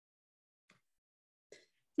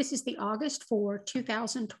This is the August 4,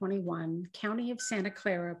 2021 County of Santa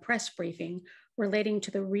Clara press briefing relating to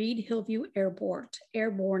the Reid-Hillview Airport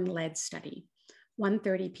Airborne lead study,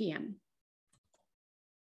 1:30 p.m.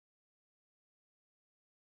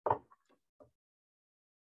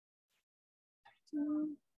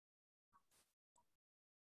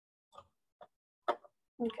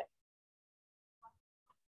 Okay.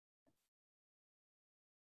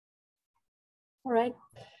 All right.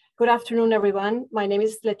 Good afternoon, everyone. My name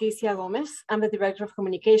is Leticia Gómez. I'm the Director of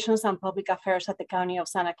Communications and Public Affairs at the County of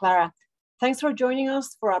Santa Clara. Thanks for joining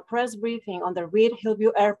us for our press briefing on the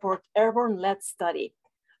Reid-Hillview Airport Airborne lead study.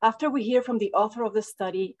 After we hear from the author of the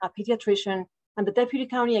study, a pediatrician, and the Deputy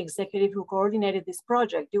County Executive who coordinated this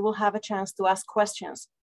project, you will have a chance to ask questions.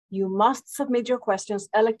 You must submit your questions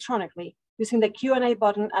electronically using the Q&A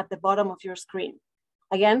button at the bottom of your screen.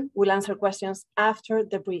 Again, we'll answer questions after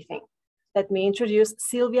the briefing. Let me introduce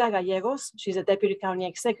Sylvia Gallegos. She's the Deputy County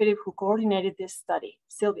Executive who coordinated this study.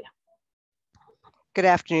 Sylvia. Good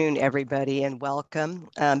afternoon, everybody, and welcome.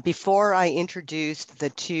 Before I introduce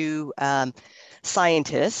the two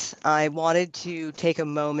scientists, I wanted to take a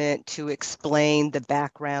moment to explain the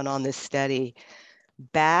background on this study.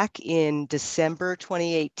 Back in December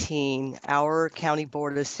 2018, our County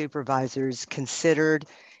Board of Supervisors considered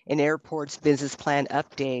an airport's business plan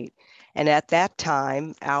update. And at that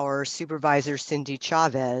time, our supervisor, Cindy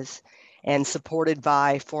Chavez, and supported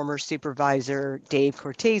by former supervisor Dave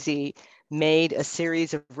Cortese, made a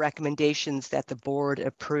series of recommendations that the board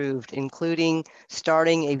approved, including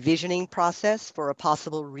starting a visioning process for a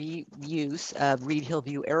possible reuse of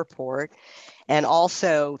Reid-Hillview Airport, and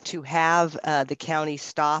also to have the county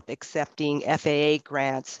stop accepting FAA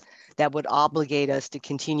grants that would obligate us to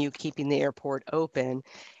continue keeping the airport open.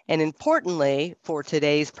 And importantly, for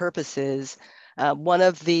today's purposes, one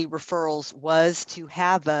of the referrals was to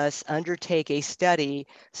have us undertake a study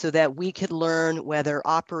so that we could learn whether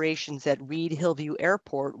operations at Reid-Hillview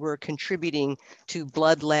Airport were contributing to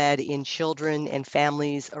blood lead in children and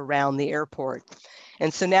families around the airport.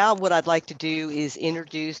 And so now what I'd like to do is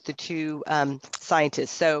introduce the two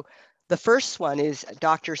scientists. So the first one is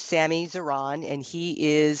Dr. Sammy Zahran, and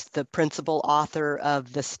he is the principal author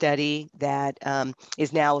of the study that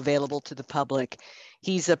is now available to the public.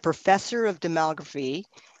 He's a professor of demography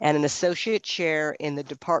and an associate chair in the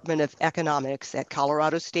Department of Economics at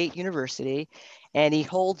Colorado State University, and he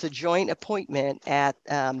holds a joint appointment at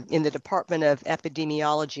in the Department of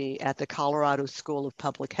Epidemiology at the Colorado School of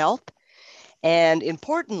Public Health. And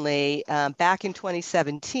importantly, back in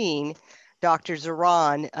 2017, Dr.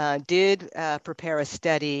 Zahran did prepare a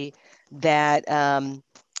study that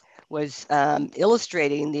was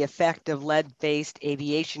illustrating the effect of lead-based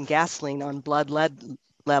aviation gasoline on blood lead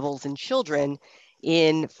levels in children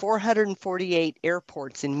in 448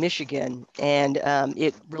 airports in Michigan. And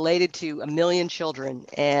it related to 1 million children.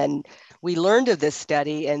 And we learned of this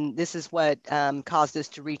study, and this is what caused us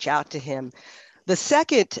to reach out to him. The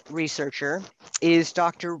second researcher is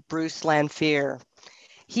Dr. Bruce Lanphear.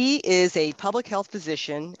 He is a public health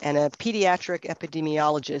physician and a pediatric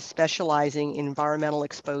epidemiologist specializing in environmental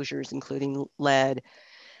exposures, including lead.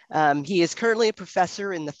 He is currently a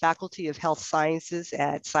professor in the Faculty of Health Sciences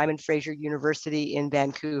at Simon Fraser University in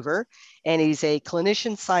Vancouver, and he's a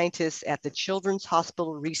clinician scientist at the Children's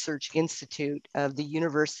Hospital Research Institute of the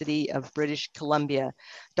University of British Columbia.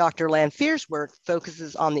 Dr. Lanphear's work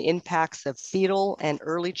focuses on the impacts of fetal and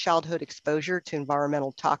early childhood exposure to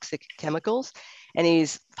environmental toxic chemicals, and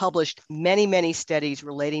he's published many, many studies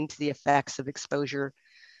relating to the effects of exposure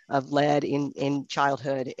of lead in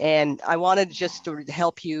childhood. And I wanted just to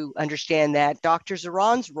help you understand that Dr.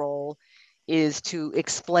 Zahran's role is to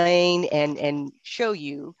explain and show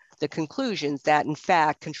you the conclusions that, in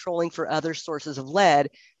fact, controlling for other sources of lead,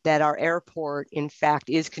 that our airport, in fact,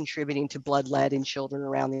 is contributing to blood lead in children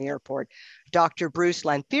around the airport. Dr. Bruce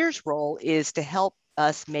Lanphear's role is to help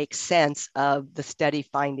us make sense of the study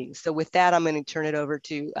findings. So with that, I'm going to turn it over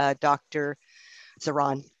to Dr.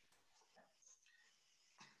 Zahran.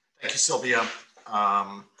 Thank you, Sylvia.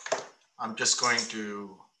 I'm just going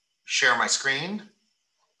to share my screen.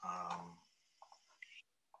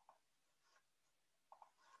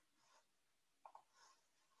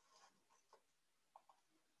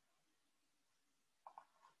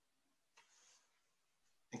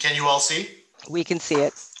 And can you all see? We can see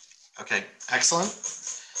it. Okay, excellent.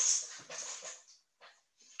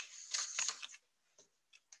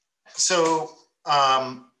 So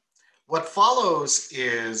what follows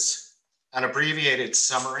is an abbreviated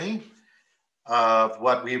summary of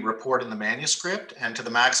what we report in the manuscript, and to the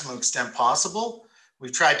maximum extent possible,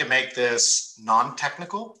 we've tried to make this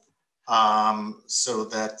non-technical so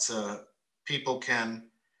that people can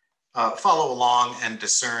follow along and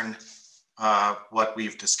discern what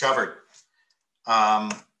we've discovered. I'm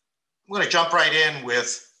going to jump right in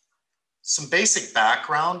with some basic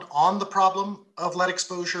background on the problem of lead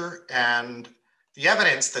exposure and the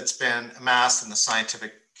evidence that's been amassed in the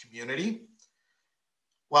scientific community.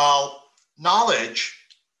 While knowledge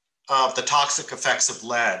of the toxic effects of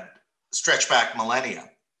lead stretch back millennia,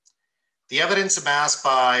 the evidence amassed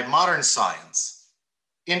by modern science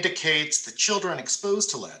indicates that children exposed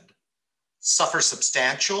to lead suffer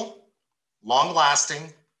substantial,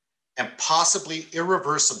 long-lasting, and possibly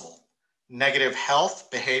irreversible negative health,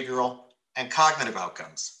 behavioral, and cognitive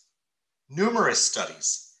outcomes. Numerous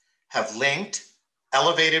studies have linked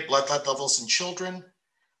elevated blood lead levels in children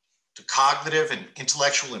to cognitive and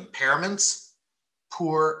intellectual impairments,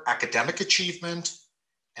 poor academic achievement,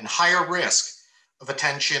 and higher risk of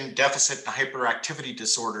attention deficit and hyperactivity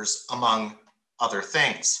disorders, among other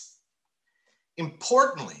things.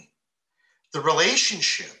 Importantly, the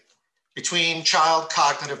relationship between child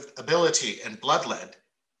cognitive ability and blood lead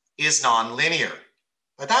is nonlinear.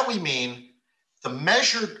 By that we mean the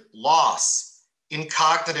measured loss in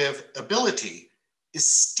cognitive ability is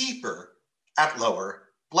steeper at lower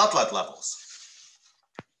blood lead levels.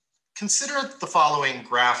 Consider the following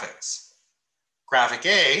graphics. Graphic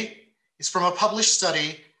A is from a published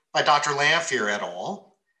study by Dr. Lanphear et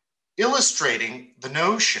al., illustrating the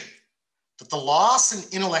notion that the loss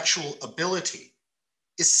in intellectual ability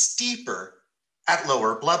is steeper at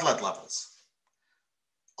lower blood lead levels.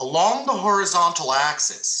 Along the horizontal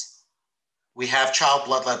axis, we have child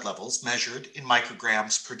blood lead levels measured in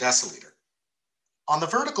micrograms per deciliter. On the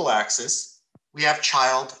vertical axis, we have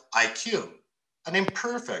child IQ, an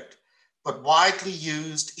imperfect but widely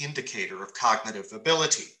used indicator of cognitive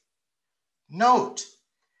ability. Note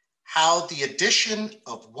how the addition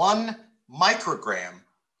of 1 microgram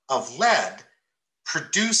of lead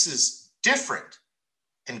produces different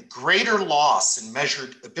and greater loss in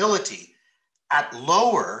measured ability at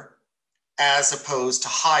lower as opposed to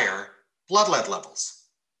higher blood lead levels.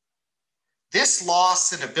 This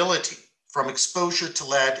loss in ability from exposure to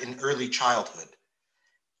lead in early childhood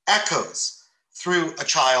echoes through a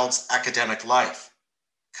child's academic life.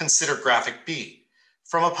 Consider graphic B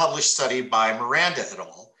from a published study by Miranda et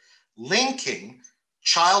al., linking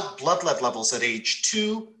child blood lead levels at age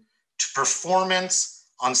 2 to performance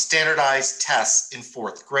on standardized tests in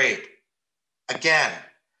 4th grade. Again,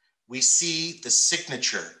 we see the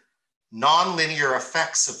signature nonlinear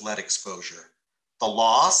effects of lead exposure. The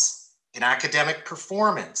loss in academic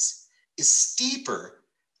performance is steeper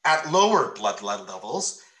at lower blood lead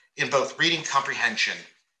levels in both reading comprehension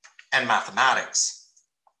and mathematics.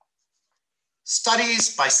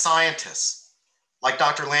 Studies by scientists like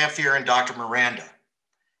Dr. Lanphear and Dr. Miranda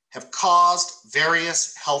have caused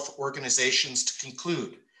various health organizations to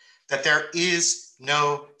conclude that there is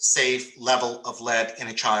no safe level of lead in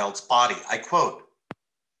a child's body. I quote,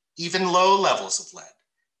 "Even low levels of lead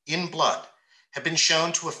in blood have been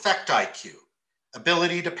shown to affect IQ,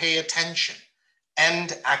 ability to pay attention,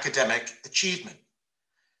 and academic achievement."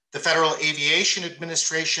 The Federal Aviation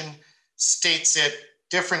Administration states it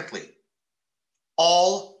differently.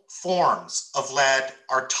 All forms of lead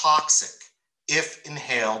are toxic if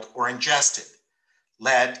inhaled or ingested.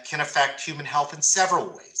 Lead can affect human health in several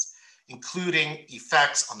ways, including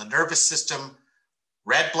effects on the nervous system,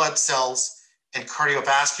 red blood cells, and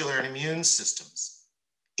cardiovascular and immune systems.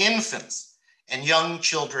 Infants and young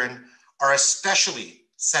children are especially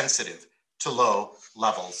sensitive to low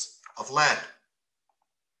levels of lead.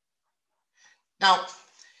 Now,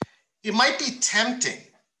 it might be tempting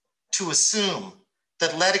to assume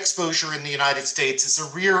that lead exposure in the United States is a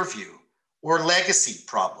rear view or legacy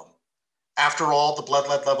problem. After all, the blood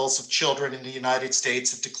lead levels of children in the United States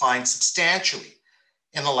have declined substantially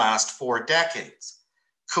in the last 4 decades,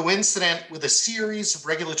 coincident with a series of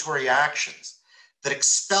regulatory actions that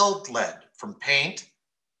expelled lead from paint,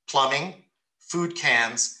 plumbing, food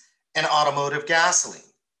cans, and automotive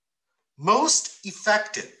gasoline. Most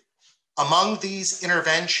effective among these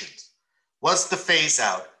interventions was the phase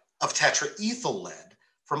out of tetraethyl lead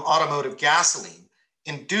from automotive gasoline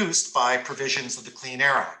induced by provisions of the Clean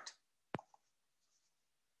Air Act.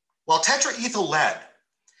 While tetraethyl lead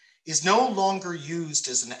is no longer used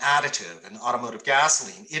as an additive in automotive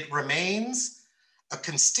gasoline, it remains a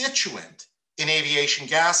constituent in aviation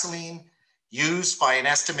gasoline used by an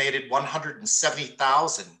estimated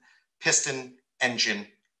 170,000 piston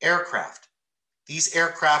engine aircraft. These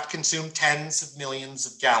aircraft consume tens of millions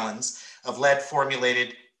of gallons of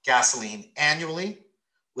lead-formulated gasoline annually,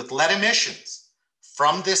 with lead emissions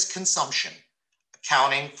from this consumption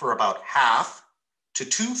accounting for about half to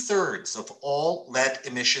 2/3 of all lead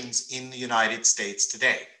emissions in the United States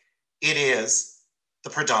today. It is the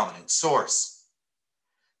predominant source.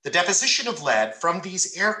 The deposition of lead from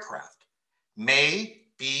these aircraft may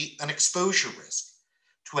be an exposure risk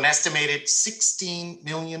to an estimated 16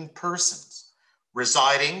 million persons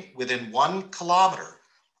residing within 1 kilometer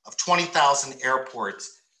of 20,000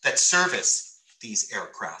 airports that service these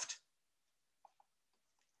aircraft.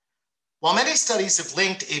 While many studies have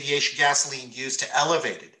linked aviation gasoline use to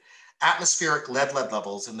elevated atmospheric lead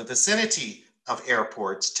levels in the vicinity of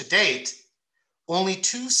airports, to date, only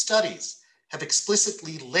 2 studies have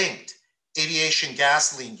explicitly linked aviation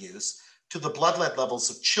gasoline use to the blood lead levels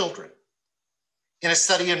of children. In a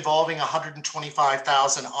study involving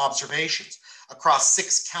 125,000 observations across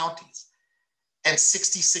 6 counties and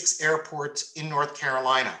 66 airports in North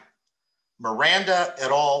Carolina, Miranda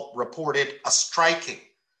et al. Reported a striking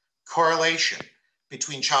correlation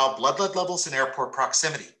between child blood lead levels and airport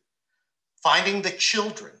proximity, finding that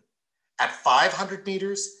children at 500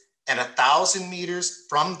 meters and 1,000 meters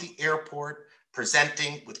from the airport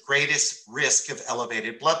presenting with greatest risk of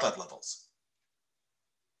elevated blood lead levels.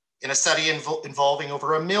 In a study involving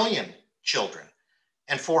over 1 million children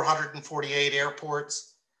and 448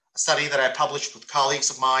 airports, a study that I published with colleagues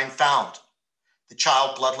of mine found the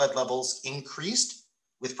child blood lead levels increased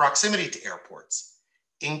with proximity to airports,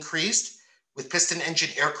 increased with piston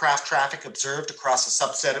engine aircraft traffic observed across a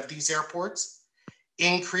subset of these airports,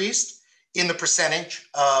 increased in the percentage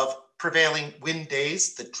of prevailing wind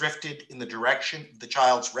days that drifted in the direction of the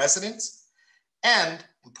child's residence, and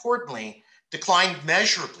importantly, declined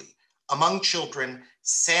measurably among children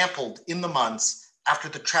sampled in the months after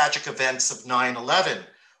the tragic events of 9/11,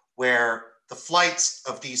 where the flights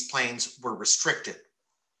of these planes were restricted.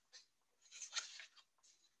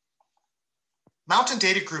 Mountain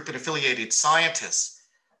Data Group and affiliated scientists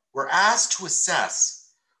were asked to assess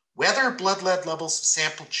whether blood lead levels of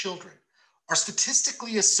sampled children are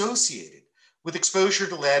statistically associated with exposure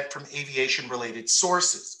to lead from aviation-related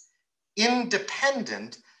sources,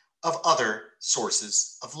 independent of other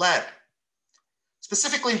sources of lead.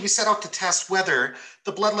 Specifically, we set out to test whether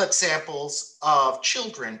the blood lead samples of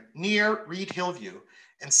children near Reid-Hillview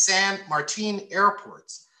and San Martin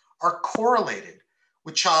airports are correlated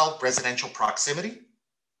with child residential proximity,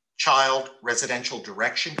 child residential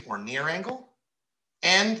direction or near angle,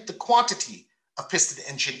 and the quantity of piston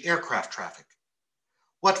engine aircraft traffic.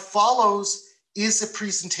 What follows is a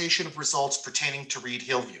presentation of results pertaining to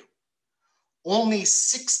Reid-Hillview. Only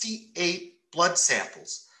 68 blood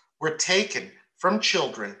samples were taken from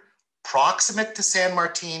children proximate to San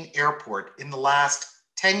Martin Airport in the last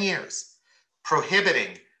 10 years,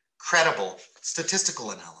 prohibiting credible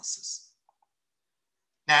statistical analysis.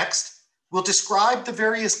 Next, we'll describe the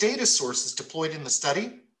various data sources deployed in the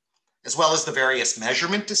study, as well as the various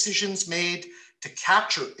measurement decisions made to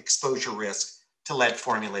capture exposure risk to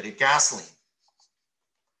lead-formulated gasoline.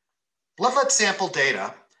 Blood lead sample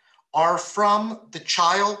data are from the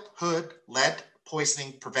Childhood Lead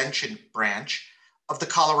Poisoning Prevention Branch of the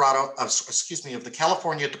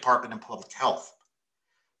California Department of Public Health.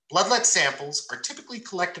 Blood lead samples are typically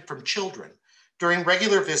collected from children during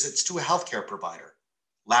regular visits to a healthcare provider.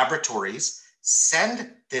 Laboratories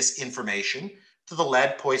send this information to the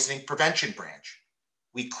Lead Poisoning Prevention Branch.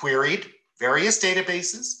 We queried various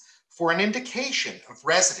databases for an indication of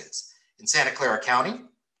residence in Santa Clara County,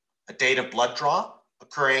 a date of blood draw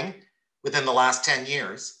occurring within the last 10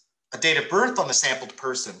 years, a date of birth on the sampled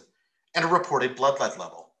person, and a reported blood lead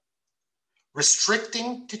level.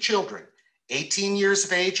 Restricting to children 18 years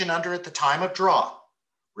of age and under at the time of draw,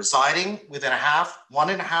 residing within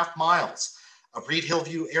 1.5 miles of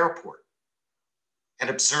Reid-Hillview Airport, and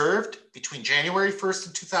observed between January 1st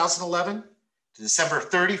of 2011 to December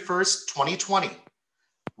 31st, 2020,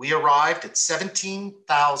 we arrived at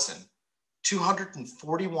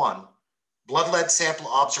 17,241 blood lead sample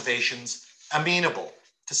observations amenable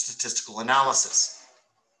to statistical analysis.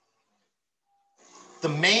 The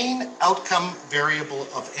main outcome variable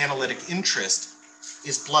of analytic interest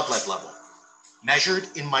is blood lead level, measured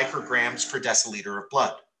in micrograms per deciliter of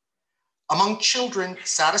blood. Among children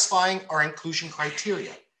satisfying our inclusion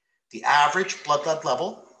criteria, the average blood lead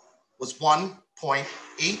level was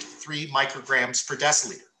 1.83 micrograms per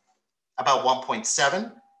deciliter. About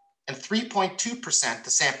 1.7 and 3.2%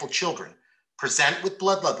 of sampled children present with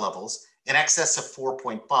blood lead levels in excess of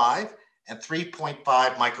 4.5 and 3.5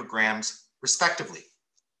 micrograms, respectively.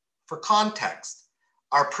 For context,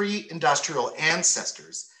 our pre-industrial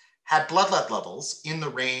ancestors had blood lead levels in the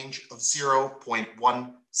range of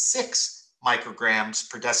 0.16 micrograms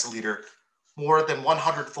per deciliter, more than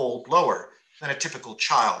 100-fold lower than a typical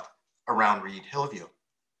child around Reid-Hillview.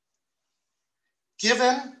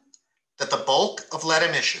 Given that the bulk of lead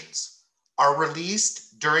emissions are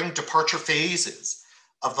released during departure phases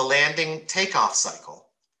of the landing takeoff cycle,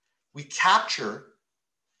 we capture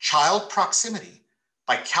child proximity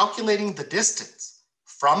by calculating the distance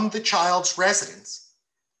from the child's residence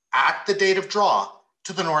at the date of draw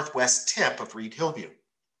to the northwest tip of Reid-Hillview.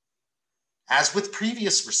 As with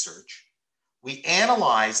previous research, we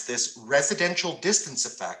analyze this residential distance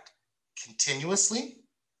effect continuously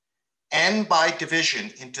and by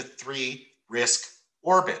division into 3 risk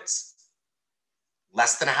orbits: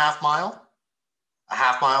 less than a half mile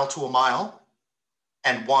to a mile,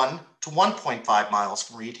 and 1 to 1.5 miles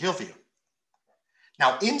from Reid-Hillview.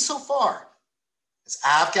 Now, insofar as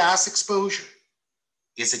avgas exposure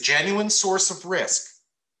is a genuine source of risk,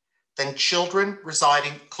 then children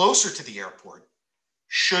residing closer to the airport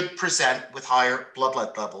should present with higher blood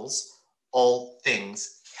lead levels, all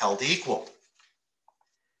things held equal.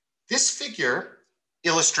 This figure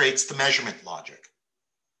illustrates the measurement logic.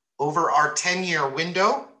 Over our 10-year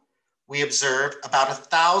window, we observed about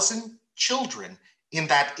 1,000 children in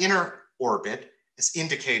that inner orbit, as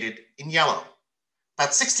indicated in yellow.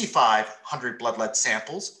 About 6,500 blood lead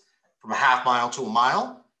samples from a half mile to a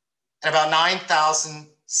mile, and about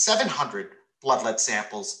 9,700 blood lead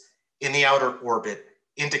samples in the outer orbit,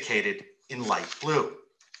 indicated in light blue.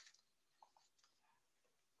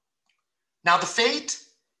 Now, the fate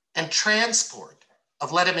and transport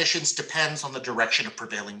of lead emissions depends on the direction of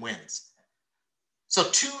prevailing winds. So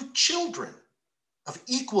 2 children of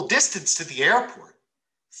equal distance to the airport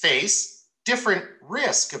face different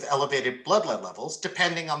risk of elevated blood lead levels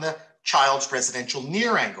depending on the child's residential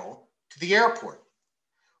near angle to the airport.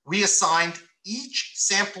 We assigned each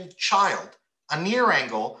sampled child a near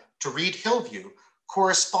angle to Reid-Hillview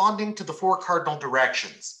corresponding to the 4 cardinal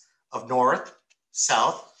directions of north,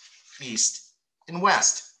 south, east, and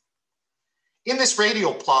west. In this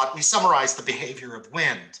radial plot, we summarize the behavior of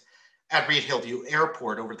wind at Reid-Hillview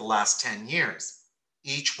Airport over the last 10 years.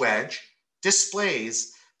 Each wedge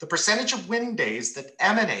displays the percentage of wind days that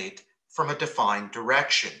emanate from a defined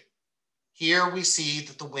direction. Here we see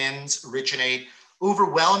that the winds originate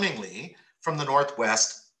overwhelmingly from the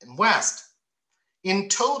northwest and west. In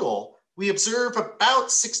total, we observe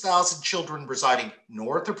about 6,000 children residing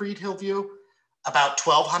north of Reid-Hillview, about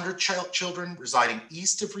 1,200 children residing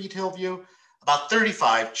east of Reid-Hillview, about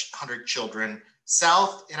 3,500 children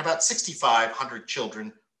south, and about 6,500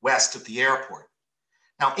 children west of the airport.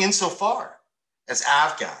 Now, insofar as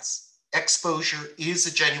avgas exposure is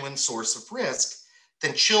a genuine source of risk,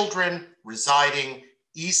 then children residing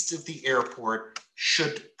east of the airport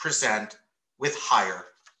should present with higher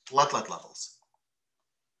blood lead levels.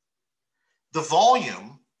 The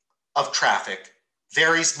volume of traffic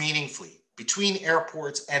varies meaningfully between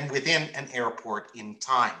airports and within an airport in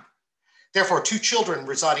time. Therefore, 2 children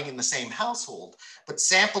residing in the same household, but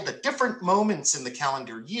sampled at different moments in the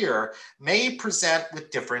calendar year, may present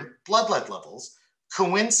with different blood lead levels,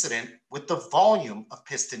 coincident with the volume of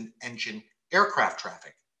piston engine aircraft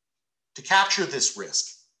traffic. To capture this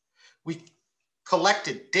risk, we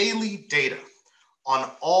collected daily data on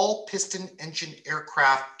all piston engine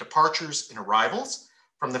aircraft departures and arrivals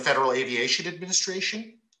from the Federal Aviation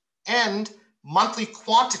Administration and monthly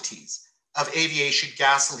quantities of aviation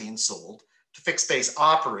gasoline sold to fixed base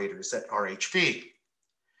operators at RHV.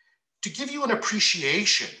 To give you an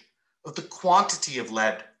appreciation of the quantity of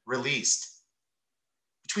lead released,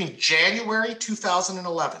 between January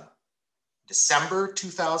 2011 and December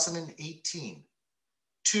 2018,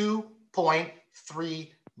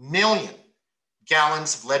 2.3 million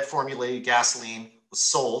gallons of lead formulated gasoline was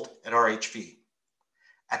sold at RHV.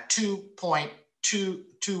 At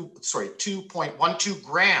 2.12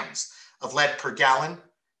 grams of lead per gallon,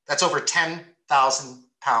 that's over 10,000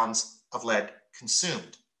 pounds of lead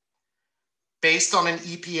consumed. Based on an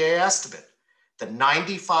EPA estimate, that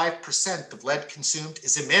 95% of lead consumed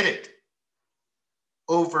is emitted.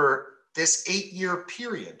 Over this 8-year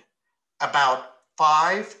period, about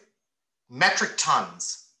 5 metric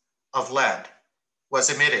tons of lead was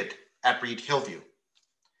emitted at Reid-Hillview.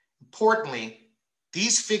 Importantly,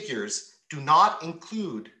 these figures do not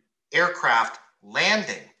include aircraft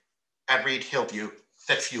landing at Reid-Hillview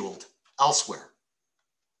that fueled elsewhere.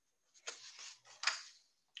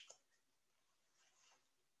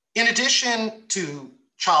 In addition to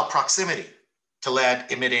child proximity to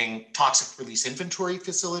lead-emitting toxic release inventory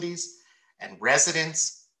facilities and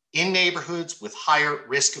residents in neighborhoods with higher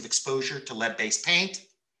risk of exposure to lead-based paint,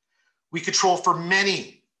 we control for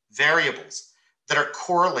many variables that are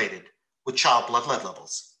correlated with child blood lead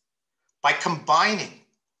levels. By combining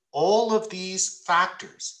all of these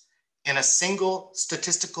factors in a single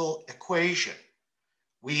statistical equation,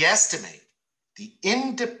 we estimate the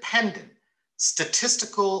independent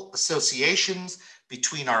statistical associations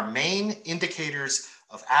between our main indicators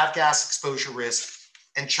of avgas exposure risk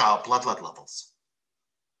and child blood lead levels.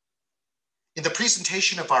 In the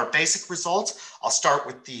presentation of our basic results, I'll start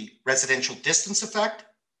with the residential distance effect,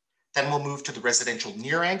 then we'll move to the residential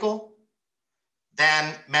near angle,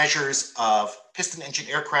 then measures of piston engine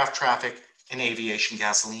aircraft traffic and aviation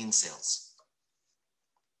gasoline sales.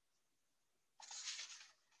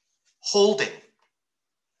 Holding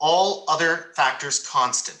all other factors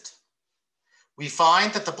constant, we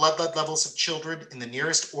find that the blood lead levels of children in the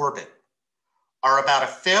nearest orbit are about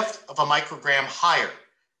 1/5 of a microgram higher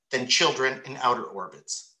than children in outer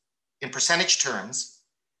orbits. In percentage terms,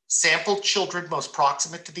 sampled children most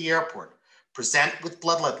proximate to the airport present with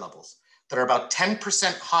blood lead levels that are about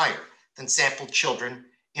 10% higher than sampled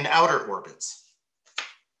children in outer orbits.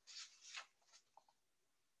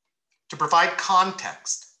 To provide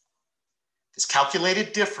context, this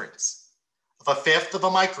calculated difference of 1/5 of a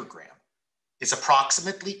microgram is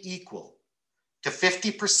approximately equal to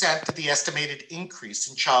 50% of the estimated increase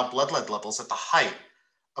in child blood lead levels at the height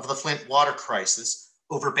of the Flint water crisis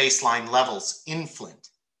over baseline levels in Flint.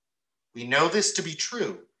 We know this to be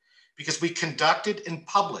true because we conducted and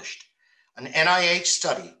published an NIH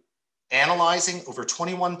study analyzing over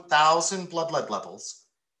 21,000 blood lead levels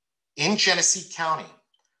in Genesee County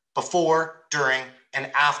before, during, and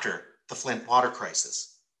after the Flint water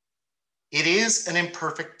crisis. It is an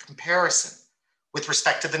imperfect comparison with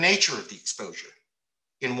respect to the nature of the exposure.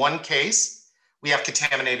 In one case, we have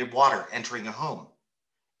contaminated water entering a home.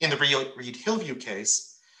 In the Reid-Hillview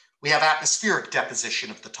case, we have atmospheric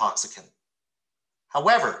deposition of the toxicant.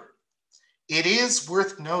 However, it is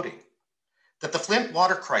worth noting that the Flint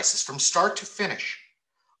water crisis from start to finish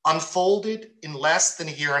unfolded in less than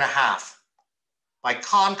a year and a half. By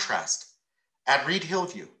contrast, at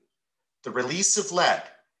Reid-Hillview, the release of lead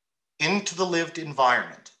into the lived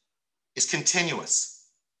environment is continuous,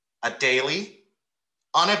 a daily,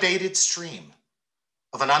 unabated stream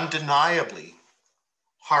of an undeniably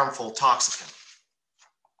harmful toxicant.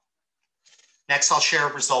 Next, I'll share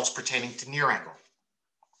results pertaining to near angle.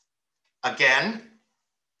 Again,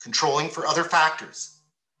 controlling for other factors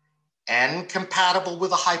and compatible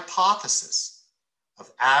with a hypothesis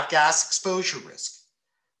of avgas exposure risk,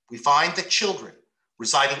 we find that children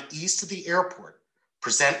residing east of the airport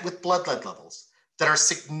present with blood lead levels that are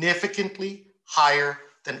significantly higher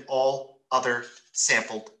than all other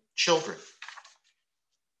sampled children.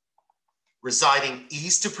 Residing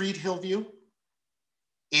east of Reid-Hillview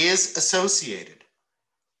is associated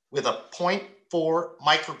with a 0.4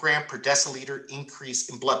 microgram per deciliter increase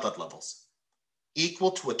in blood lead levels,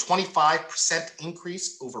 equal to a 25%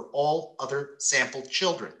 increase over all other sampled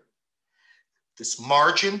children. This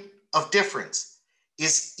margin of difference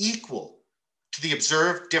is equal to the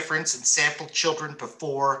observed difference in sampled children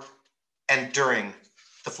before and during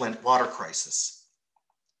the Flint water crisis.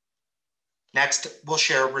 Next, we'll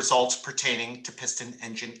share results pertaining to piston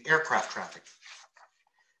engine aircraft traffic.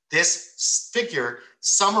 This figure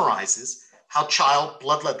summarizes how child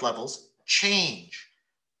blood lead levels change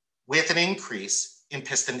with an increase in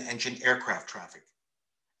piston engine aircraft traffic.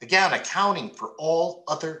 Again, accounting for all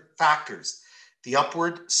other factors, the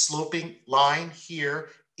upward sloping line here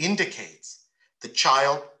indicates the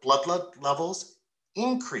child blood lead levels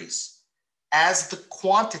increase as the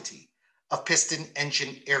quantity of piston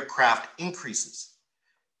engine aircraft increases.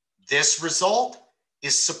 This result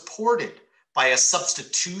is supported by a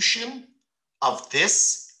substitution of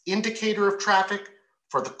this indicator of traffic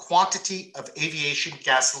for the quantity of aviation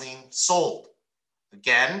gasoline sold.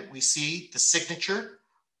 Again, we see the signature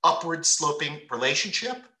upward sloping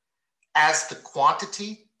relationship. As the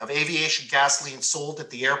quantity of aviation gasoline sold at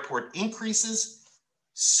the airport increases,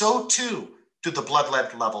 so too do the blood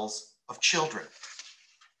lead levels of children.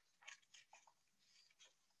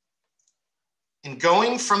 In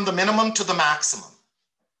going from the minimum to the maximum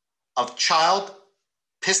of child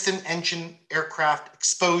piston engine aircraft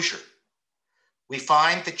exposure, we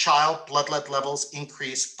find that child blood lead levels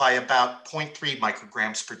increase by about 0.3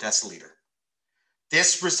 micrograms per deciliter.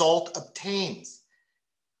 This result obtains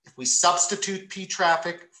if we substitute P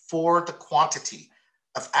traffic for the quantity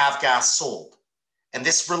of avgas sold. And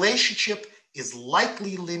this relationship is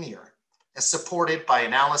likely linear, as supported by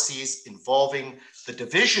analyses involving the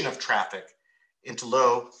division of traffic into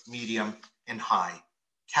low, medium, and high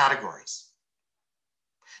categories.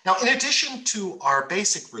 Now, in addition to our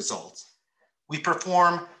basic results, we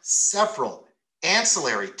perform several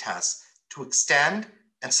ancillary tests to extend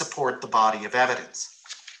and support the body of evidence.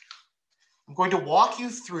 I'm going to walk you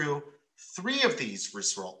through 3 of these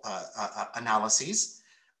analyses,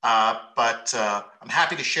 but I'm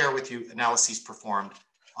happy to share with you analyses performed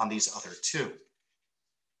on these other 2.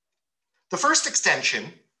 The first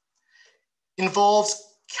extension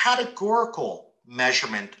involves categorical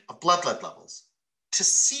measurement of blood lead levels to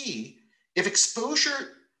see if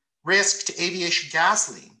exposure risk to aviation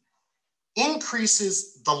gasoline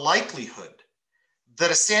increases the likelihood that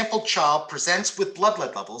a sampled child presents with blood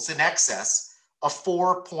lead levels in excess of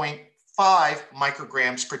 4.5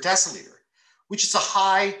 micrograms per deciliter, which is a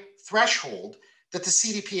high threshold that the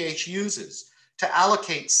CDPH uses to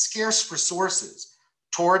allocate scarce resources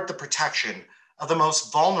toward the protection of the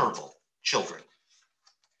most vulnerable children.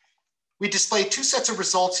 We display 2 sets of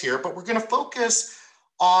results here, but we're going to focus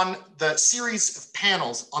on the series of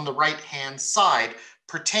panels on the right-hand side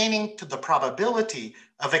pertaining to the probability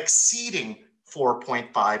of exceeding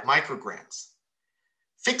 4.5 micrograms.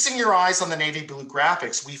 Fixing your eyes on the navy blue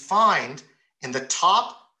graphics, we find in the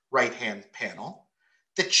top right-hand panel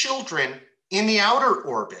that children in the outer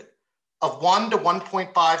orbit of 1 to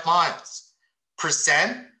 1.5 miles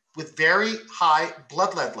present with very high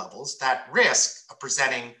blood lead levels. That risk of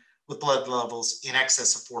presenting with blood levels in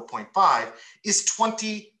excess of 4.5 is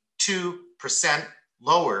 22%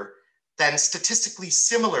 lower than statistically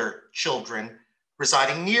similar children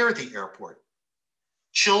residing near the airport.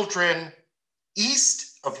 Children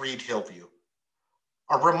east of Reid-Hillview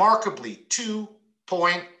are remarkably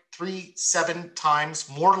 2.37 times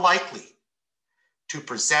more likely to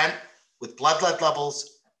present with blood lead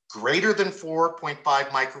levels greater than 4.5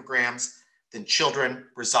 micrograms than children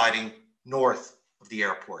residing north of the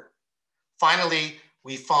airport. Finally,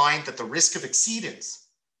 we find that the risk of exceedance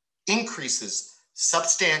increases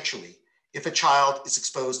substantially if a child is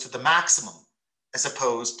exposed to the maximum as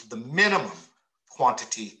opposed to the minimum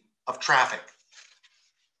quantity of traffic.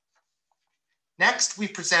 Next, we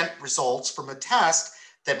present results from a test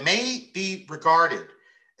that may be regarded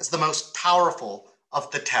as the most powerful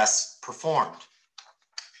of the tests performed.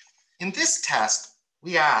 In this test,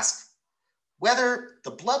 we ask whether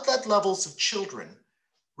the blood lead levels of children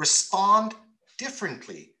respond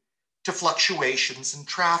differently to fluctuations in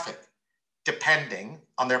traffic, depending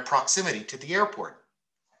on their proximity to the airport.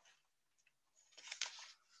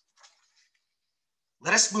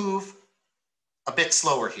 Let us move a bit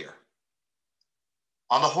slower here.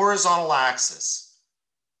 On the horizontal axis,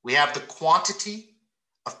 we have the quantity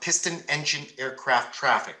of piston engine aircraft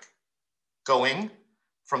traffic going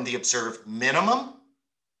from the observed minimum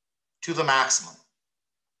to the maximum.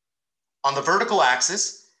 On the vertical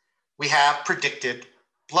axis, we have predicted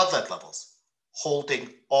blood lead levels, holding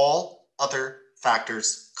all other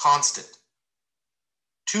factors constant.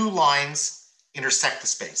 2 lines intersect the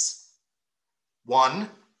space. One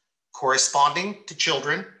corresponding to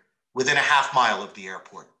children within a half mile of the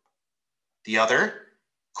airport. The other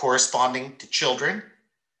corresponding to children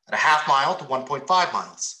at a half mile to 1.5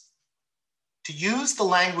 miles. To use the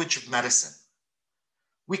language of medicine,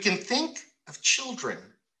 we can think of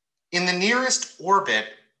children in the nearest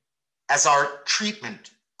orbit as our treatment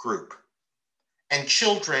group, and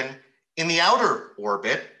children in the outer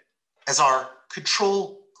orbit as our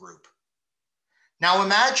control group. Now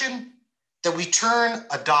imagine that we turn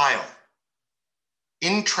a dial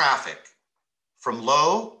in traffic from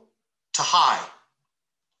low to high.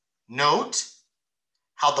 Note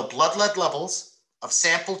how the blood lead levels of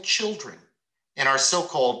sampled children in our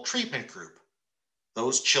so-called treatment group,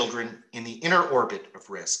 those children in the inner orbit of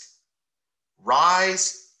risk,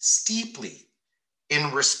 rise steeply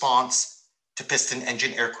in response to piston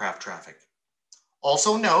engine aircraft traffic.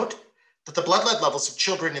 Also note that the blood lead levels of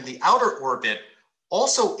children in the outer orbit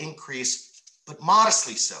also increase, but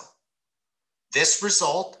modestly so. This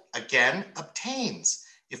result, again, obtains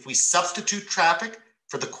if we substitute traffic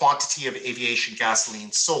for the quantity of aviation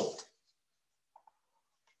gasoline sold.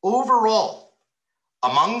 Overall,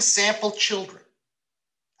 among sampled children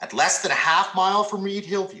at less than a half mile from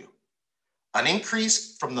Reid-Hillview, an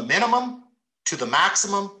increase from the minimum to the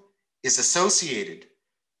maximum is associated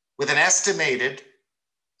with an estimated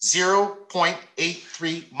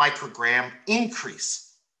 0.83 microgram increase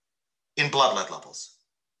in blood lead levels.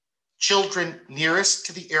 Children nearest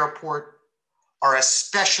to the airport are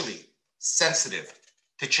especially sensitive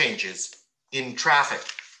to changes in traffic.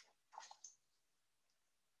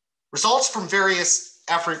 Results from various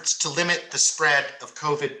efforts to limit the spread of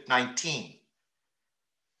COVID-19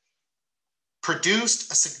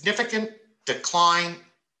 produced a significant decline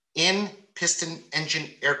in piston engine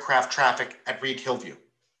aircraft traffic at Reid-Hillview.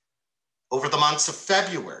 Over the months of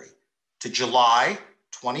February to July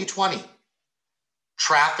 2020,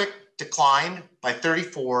 traffic declined by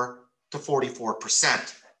 34 to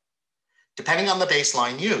 44%, depending on the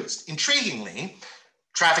baseline used. Intriguingly,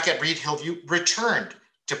 traffic at Reid-Hillview returned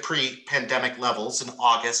to pre-pandemic levels in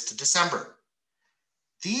August to December.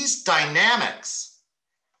 These dynamics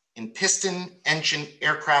in piston engine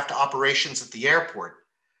aircraft operations at the airport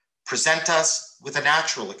present us with a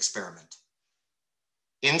natural experiment.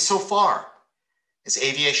 Insofar as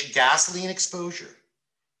aviation gasoline exposure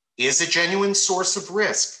is a genuine source of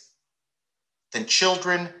risk, then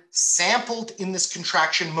children sampled in this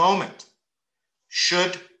contraction moment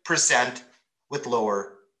should present with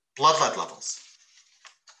lower blood lead levels.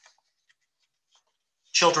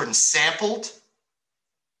 Children sampled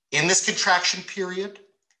in this contraction period,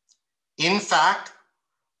 in fact,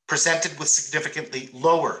 presented with significantly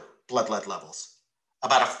lower blood lead levels,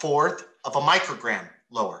 about 1/4 of a microgram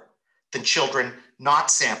lower than children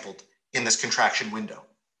not sampled in this contraction window.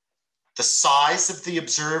 The size of the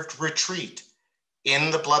observed retreat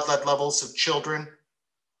in the blood lead levels of children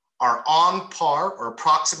are on par or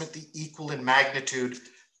approximately equal in magnitude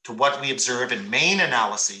to what we observe in main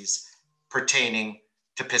analyses pertaining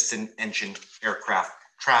to piston engine aircraft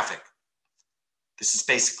traffic. This is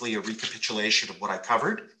basically a recapitulation of what I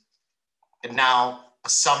covered. And now a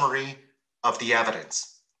summary of the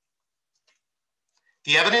evidence.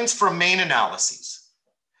 The evidence from main analyses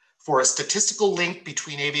for a statistical link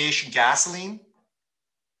between aviation gasoline,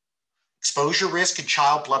 exposure risk, and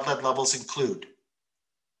child blood lead levels include: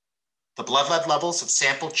 the blood lead levels of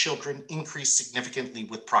sampled children increased significantly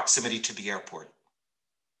with proximity to the airport.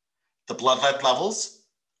 The blood lead levels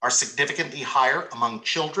are significantly higher among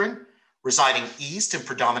children residing east and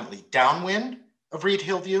predominantly downwind of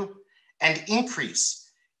Reid-Hillview, and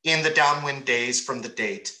increase in the downwind days from the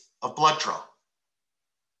date of blood draw.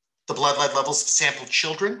 The blood lead levels of sampled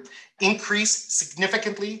children increase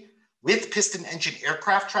significantly with piston engine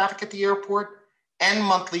aircraft traffic at the airport and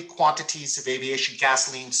monthly quantities of aviation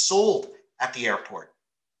gasoline sold at the airport.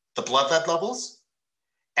 The blood lead levels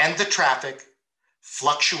and the traffic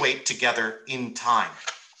fluctuate together in time.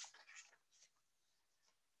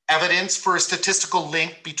 Evidence for a statistical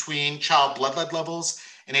link between child blood lead levels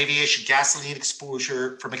and aviation gasoline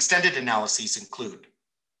exposure from extended analyses include: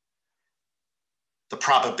 the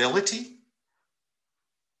probability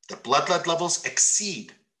that blood lead levels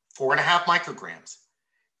exceed 4.5 micrograms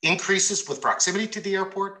increases with proximity to the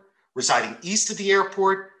airport, residing east of the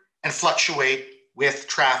airport, and fluctuate with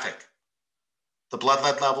traffic. The blood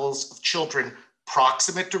lead levels of children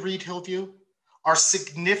proximate to Reid-Hillview are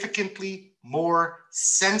significantly more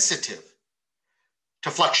sensitive to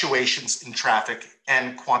fluctuations in traffic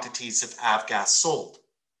and quantities of avgas sold.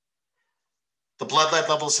 The blood lead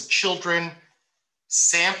levels of children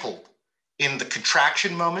sampled in the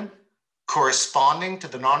contraction moment corresponding to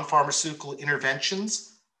the non-pharmaceutical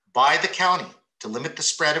interventions by the county to limit the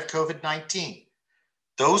spread of COVID-19,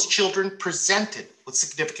 those children presented with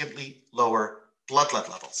significantly lower blood lead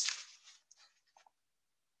levels.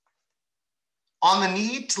 On the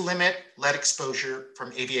need to limit lead exposure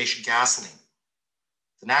from aviation gasoline,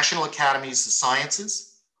 the National Academies of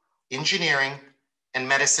Sciences, Engineering, and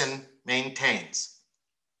Medicine maintains: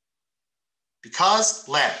 because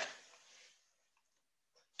lead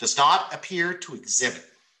does not appear to exhibit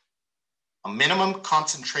a minimum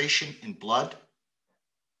concentration in blood,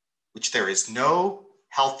 which there is no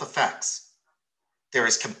health effects, there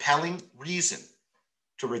is compelling reason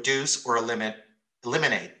to reduce or eliminate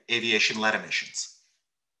aviation lead emissions.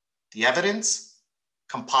 The evidence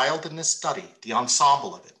compiled in this study, the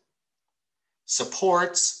ensemble of it,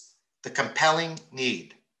 supports the compelling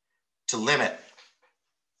need to limit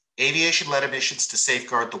aviation lead emissions to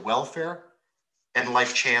safeguard the welfare and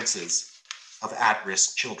life chances of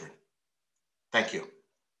at-risk children. Thank you.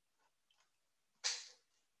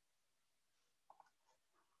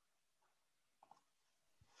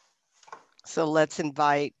 So let's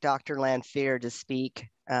invite Dr. Lanphear to speak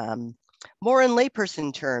more in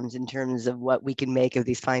layperson terms, in terms of what we can make of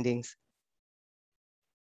these findings.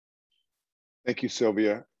 Thank you,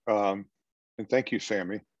 Sylvia, and thank you,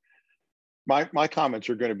 Sammy. My comments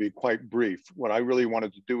are going to be quite brief. What I really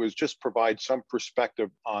wanted to do is just provide some perspective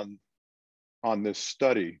on this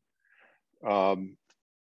study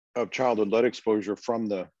of childhood lead exposure from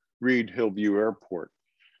the Reid-Hillview Airport.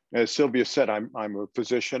 As Sylvia said, I'm a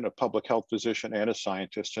physician, a public health physician, and a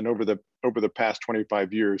scientist. And over the past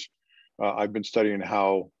 25 years, I've been studying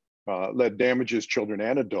how lead damages children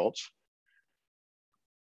and adults.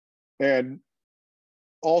 And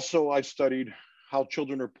also, I studied how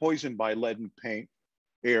children are poisoned by lead in paint,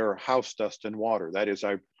 air, house dust, and water. That is,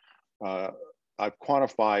 I've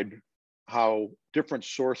quantified how different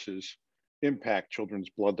sources impact children's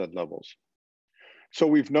blood lead levels. So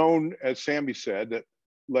we've known, as Sammy said, that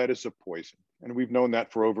lead is a poison, and we've known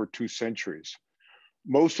that for over 2 centuries.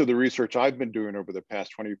 Most of the research I've been doing over the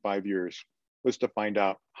past 25 years was to find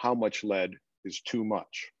out how much lead is too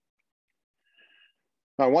much.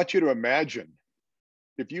 Now, I want you to imagine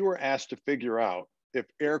if you were asked to figure out if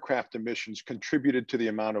aircraft emissions contributed to the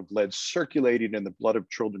amount of lead circulating in the blood of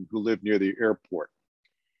children who live near the airport.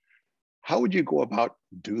 How would you go about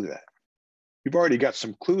do that? You've already got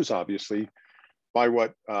some clues, obviously, by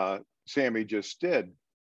what Sammy just did,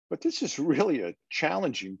 but this is really a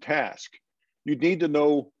challenging task. You need to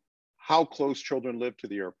know how close children live to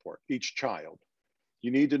the airport, each child.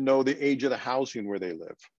 You need to know the age of the housing where they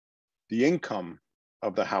live, the income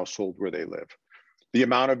of the household where they live, the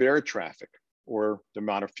amount of air traffic or the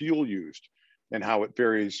amount of fuel used and how it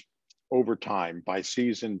varies over time, by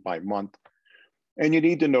season, by month. And you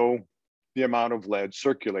need to know the amount of lead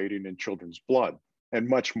circulating in children's blood and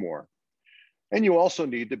much more. And you also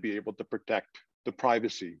need to be able to protect the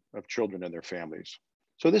privacy of children and their families.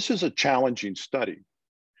 So this is a challenging study,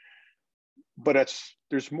 but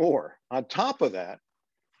there's more. On top of that,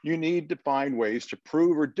 you need to find ways to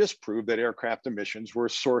prove or disprove that aircraft emissions were a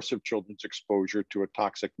source of children's exposure to a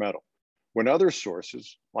toxic metal, when other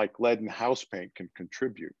sources like lead and house paint can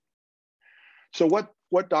contribute. So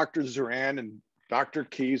what Dr. Zahran and Dr.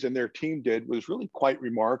 Keyes and their team did was really quite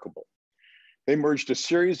remarkable. They merged a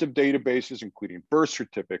series of databases, including birth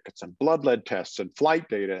certificates and blood lead tests and flight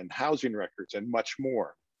data and housing records and much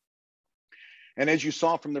more. And as you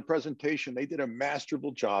saw from the presentation, they did a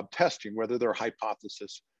masterful job testing whether their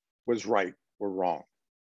hypothesis was right or wrong.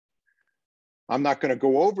 I'm not going to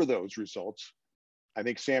go over those results. I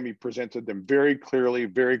think Sammy presented them very clearly,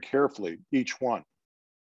 very carefully, each one,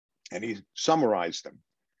 and he summarized them.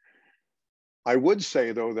 I would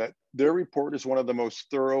say, though, that their report is one of the most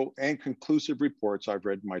thorough and conclusive reports I've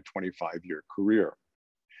read in my 25-year career.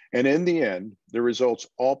 And in the end, the results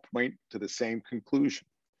all point to the same conclusion.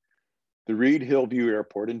 The Reid-Hillview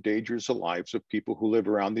Airport endangers the lives of people who live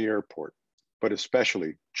around the airport, but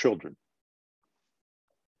especially children.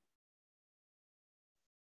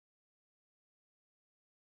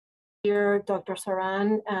 Here, Dr.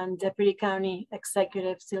 Zahran and Deputy County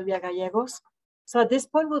Executive Sylvia Gallegos. So at this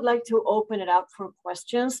point, we'd like to open it up for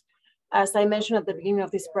questions. As I mentioned at the beginning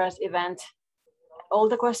of this press event, all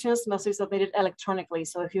the questions must be submitted electronically.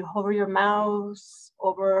 So if you hover your mouse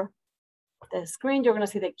over the screen, you're going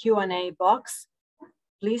to see the Q&A box.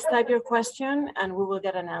 Please type your question and we will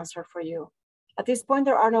get an answer for you. At this point,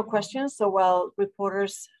 there are no questions. So while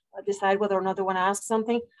reporters decide whether or not they want to ask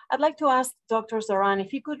something, I'd like to ask Dr. Zahran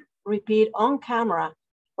if he could repeat on camera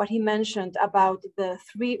what he mentioned about the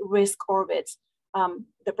 3 risk orbits.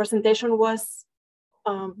 The presentation was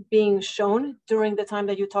being shown during the time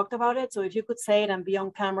that you talked about it. So if you could say it and be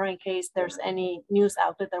on camera in case there's any news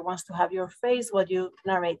outlet that wants to have your face while you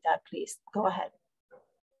narrate that, please go ahead.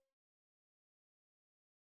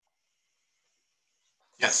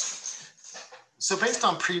 Yes. So based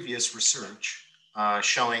on previous research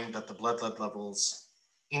showing that the blood lead levels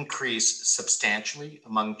increase substantially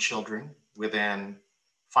among children within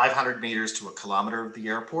 500 meters to a kilometer of the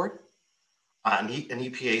airport, an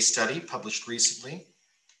M.P.H study published recently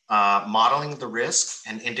modeling the risk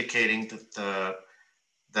and indicating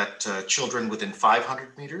that children within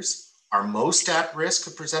 500 meters are most at risk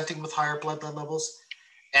of presenting with higher blood lead levels.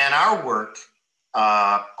 And our work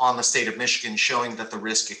on the state of Michigan showing that the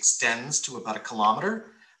risk extends to about a kilometer,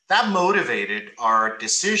 that motivated our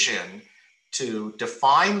decision to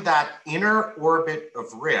define that inner orbit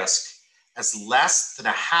of risk as less than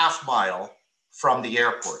a half mile from the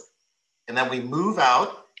airport. And then we move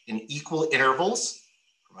out in equal intervals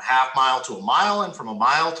from a half mile to a mile and from a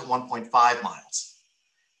mile to 1.5 miles.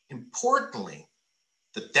 Importantly,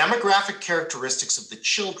 the demographic characteristics of the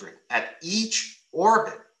children at each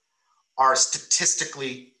orbit are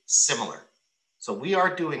statistically similar. So we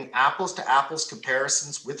are doing apples to apples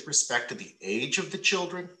comparisons with respect to the age of the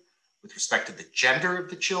children, with respect to the gender of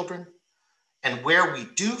the children, and where we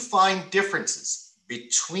do find differences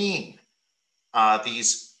between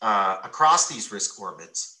across these risk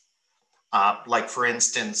orbits, like for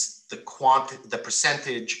instance, the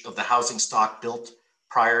percentage of the housing stock built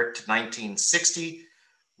prior to 1960,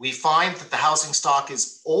 we find that the housing stock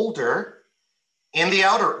is older in the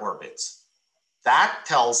outer orbits. That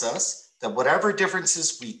tells us that whatever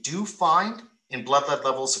differences we do find in blood lead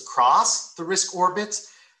levels across the risk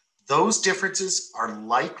orbits, those differences are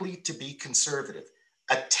likely to be conservative,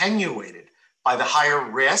 attenuated by the higher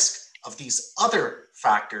risk of these other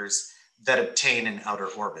factors that obtain in outer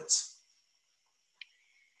orbits.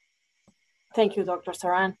 Thank you, Dr.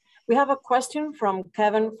 Zahran. We have a question from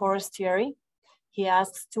Kevin Forestieri. He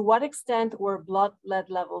asks, to what extent were blood lead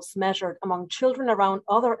levels measured among children around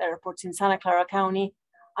other airports in Santa Clara County?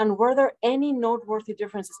 And were there any noteworthy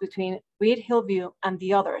differences between Reid-Hillview and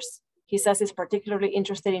the others? He says he's particularly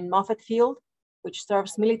interested in Moffett Field, which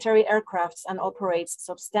serves military aircrafts and operates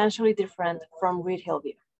substantially different from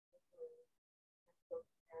Reid-Hillview.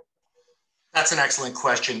 That's an excellent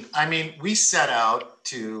question. I mean, we set out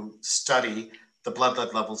to study the blood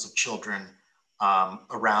lead levels of children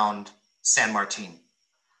around San Martin.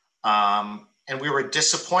 And we were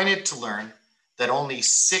disappointed to learn that only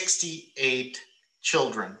 68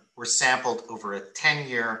 children were sampled over a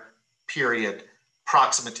 10-year period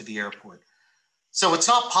proximate to the airport. So it's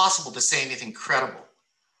not possible to say anything credible.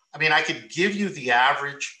 I mean, I could give you the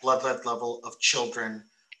average blood lead level of children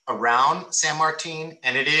around San Martin,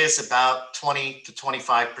 and it is about 20 to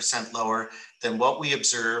 25% lower than what we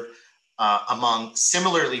observe among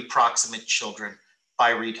similarly proximate children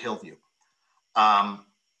by Reid-Hillview.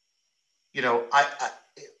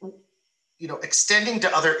 Extending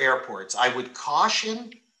to other airports, I would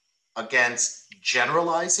caution against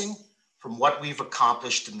generalizing from what we've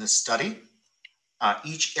accomplished in this study.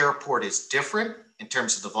 Each airport is different in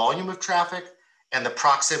terms of the volume of traffic and the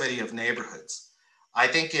proximity of neighborhoods. I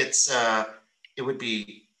think it would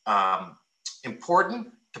be important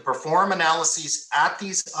to perform analyses at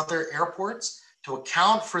these other airports to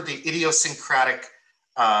account for the idiosyncratic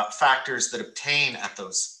factors that obtain at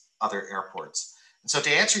those other airports. And so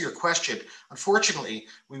to answer your question, unfortunately,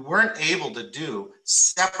 we weren't able to do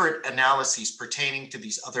separate analyses pertaining to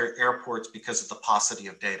these other airports because of the paucity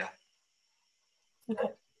of data.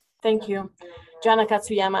 Okay, thank you. Jana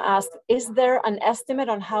Katsuyama asked, is there an estimate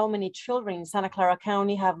on how many children in Santa Clara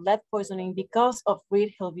County have lead poisoning because of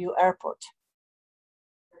Reid-Hillview Airport?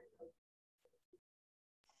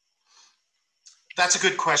 That's a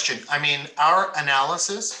good question. I mean, our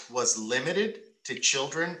analysis was limited to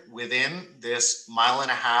children within this 1.5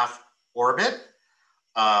 mile orbit.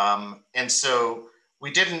 And so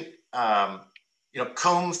we didn't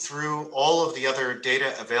comb through all of the other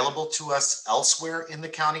data available to us elsewhere in the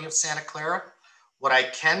County of Santa Clara. What I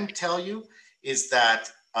can tell you is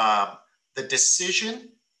that the decision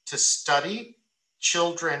to study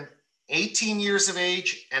children 18 years of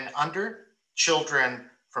age and under, children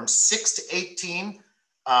from 6 to 18,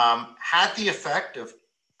 had the effect of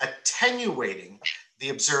attenuating the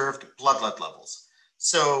observed blood lead levels.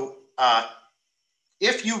 So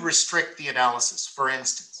if you restrict the analysis, for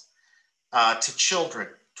instance, to children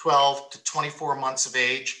 12 to 24 months of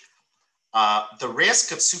age, the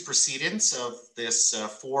risk of supersedence of this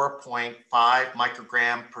 4.5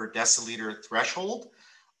 microgram per deciliter threshold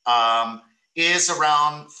is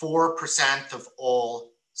around 4% of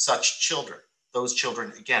all such children. Those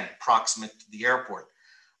children, again, proximate to the airport.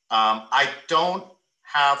 I don't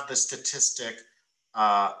have the statistic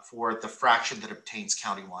for the fraction that obtains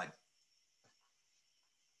countywide.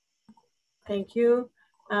 Thank you.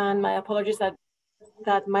 And my apologies that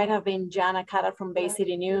might have been Jana Kata from Bay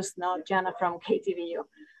City News, not Jana from KTVU.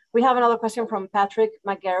 We have another question from Patrick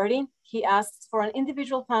McGarity. He asks, for an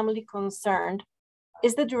individual family concerned,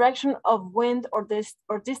 is the direction of wind or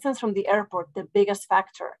distance from the airport the biggest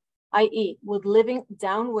factor? i.e., would living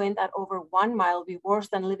downwind at over 1 mile be worse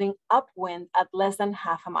than living upwind at less than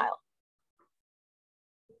half a mile?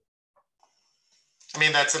 I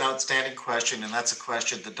mean, that's an outstanding question, and that's a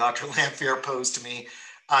question that Dr. Lanphear posed to me.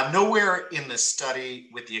 Nowhere in the study,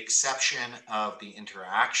 with the exception of the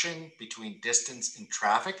interaction between distance and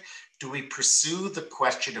traffic, do we pursue the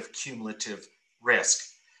question of cumulative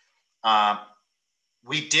risk.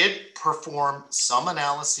 We did perform some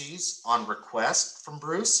analyses on request from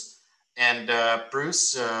Bruce. And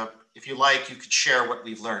Bruce, if you like, you could share what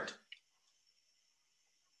we've learned.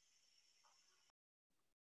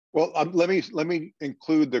 Well, let me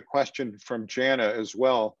include the question from Jana as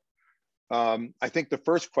well. I think the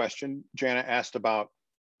first question Jana asked about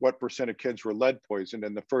what % of kids were lead poisoned,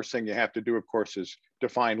 and the first thing you have to do, of course, is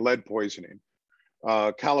define lead poisoning.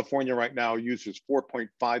 California right now uses 4.5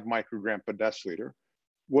 microgram per deciliter.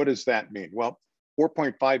 What does that mean? Well,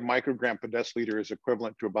 4.5 microgram per deciliter is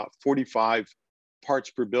equivalent to about 45 parts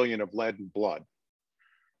per billion of lead in blood.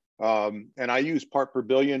 And I use part per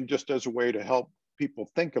billion just as a way to help people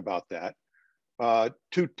think about that.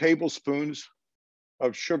 2 tablespoons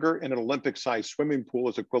of sugar in an Olympic-sized swimming pool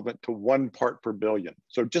is equivalent to 1 part per billion.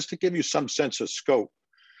 So just to give you some sense of scope.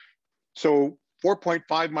 So 4.5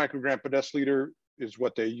 microgram per deciliter is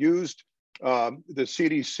what they used. The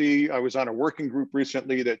CDC, I was on a working group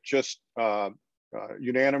recently that just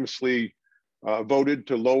unanimously voted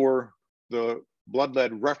to lower the blood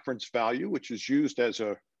lead reference value, which is used as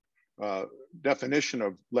a definition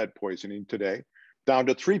of lead poisoning today. down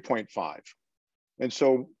to 3.5. And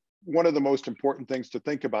so one of the most important things to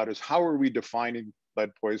think about is how are we defining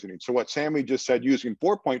lead poisoning? So what Sammy just said, using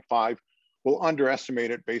 4.5, we'll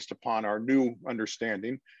underestimate it based upon our new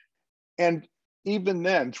understanding. And even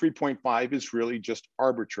then, 3.5 is really just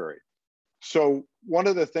arbitrary. So one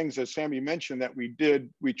of the things that Sammy mentioned that we did,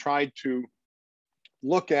 we tried to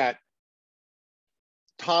look at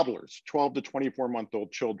toddlers, 12 to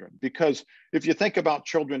 24-month-old children, because if you think about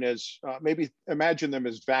children as, maybe imagine them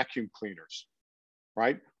as vacuum cleaners,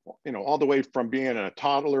 right? You know, all the way from being a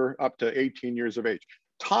toddler up to 18 years of age.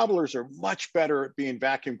 Toddlers are much better at being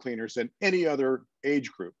vacuum cleaners than any other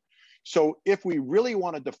age group. So if we really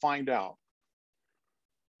wanted to find out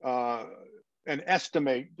and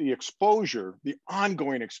estimate the exposure, the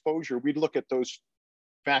ongoing exposure, we'd look at those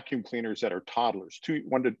vacuum cleaners that are toddlers,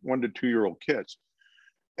 1 to 2 year old kids.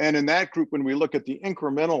 And in that group, when we look at the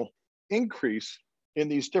incremental increase in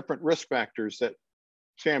these different risk factors that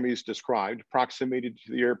Sammy's described, proximity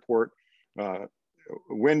to the airport,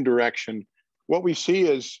 wind direction, what we see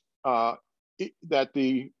is that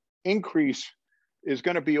the increase is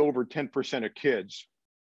going to be over 10% of kids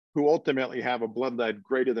who ultimately have a blood lead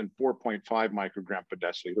greater than 4.5 microgram per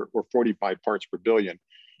deciliter or 45 parts per billion.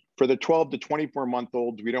 For the 12 to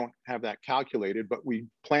 24-month-olds, we don't have that calculated, but we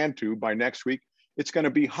plan to by next week. It's going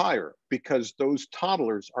to be higher because those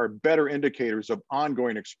toddlers are better indicators of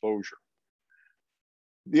ongoing exposure.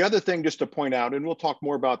 The other thing just to point out, and we'll talk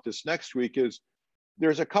more about this next week, is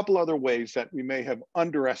there's a couple other ways that we may have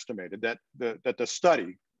underestimated, that the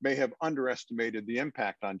study may have underestimated the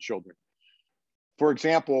impact on children. For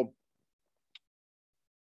example,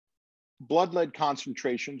 blood lead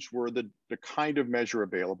concentrations were the kind of measure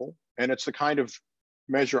available, and it's the kind of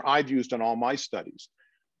measure I've used in all my studies,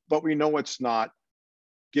 but we know it's not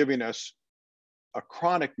giving us a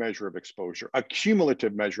chronic measure of exposure, a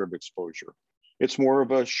cumulative measure of exposure. It's more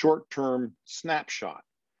of a short-term snapshot.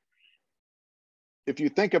 If you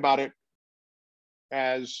think about it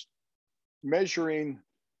as measuring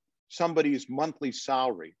somebody's monthly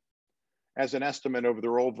salary as an estimate of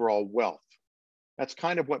their overall wealth, that's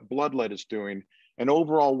kind of what blood lead is doing. And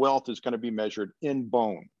overall wealth is going to be measured in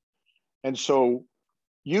bone. And so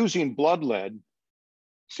using blood lead,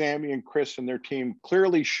 Sammy and Chris and their team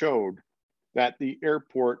clearly showed that the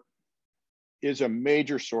airport is a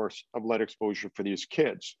major source of lead exposure for these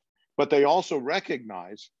kids. But they also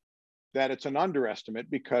recognize that it's an underestimate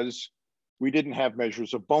because we didn't have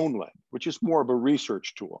measures of bone lead, which is more of a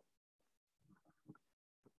research tool.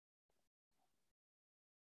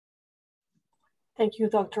 Thank you,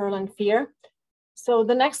 Dr. Lanphear. So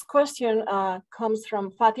the next question comes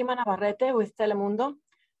from Fatima Navarrete with Telemundo.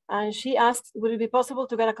 And she asks, would it be possible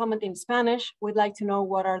to get a comment in Spanish? We'd like to know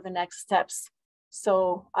what are the next steps.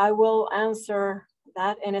 So I will answer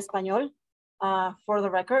that en español for the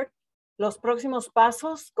record. Los próximos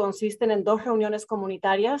pasos consisten en 2 reuniones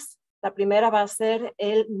comunitarias. La primera va a ser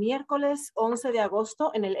el miércoles 11 de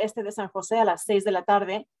agosto en el este de San José a las 6 de la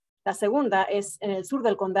tarde. La segunda es en el sur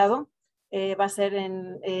del condado. Va a ser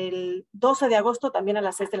en el 12 de agosto también a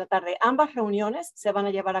las 6 de la tarde. Ambas reuniones se van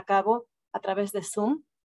a llevar a cabo a través de Zoom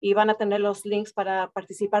y van a tener los links para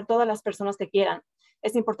participar todas las personas que quieran.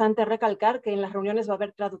 Es importante recalcar que en las reuniones va a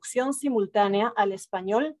haber traducción simultánea al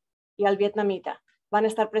español y al vietnamita. Van a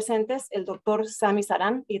estar presentes el doctor Sammy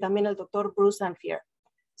Zahran y también el doctor Bruce Lanphear.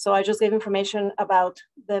 So I just gave information about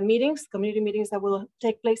the meetings, community meetings that will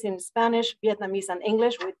take place in Spanish, Vietnamese, and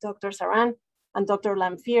English with Dr. Zahran and Dr.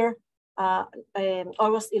 Lanphear.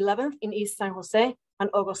 August 11th in East San José and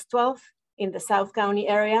August 12th in the South County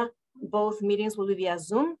area. Both meetings will be via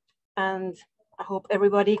Zoom, and I hope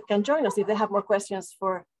everybody can join us if they have more questions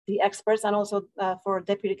for the experts and also for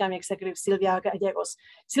Deputy County Executive Sylvia Gallegos.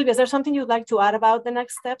 Sylvia, is there something you'd like to add about the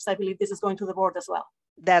next steps? I believe this is going to the board as well.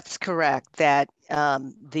 That's correct, that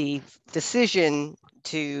the decision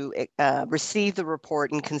to receive the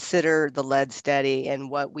report and consider the lead study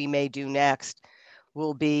and what we may do next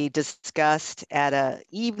will be discussed at an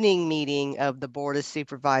evening meeting of the Board of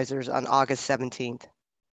Supervisors on August 17th.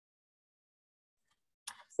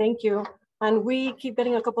 Thank you. And we keep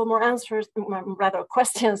getting a couple more answers, rather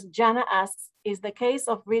questions. Jana asks, in the case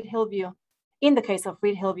of Reid-Hillview,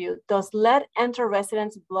 does lead enter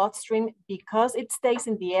residents' bloodstream because it stays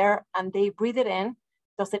in the air and they breathe it in?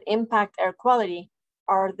 Does it impact air quality?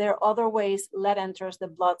 Are there other ways lead enters the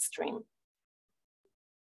bloodstream?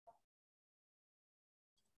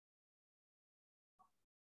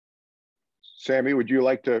 Sammy, would you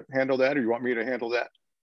like to handle that, or you want me to handle that?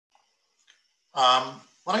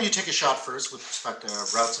 Why don't you take a shot first with respect to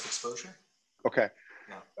routes of exposure? Okay.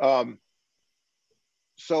 Yeah.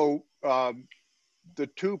 the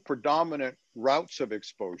two predominant routes of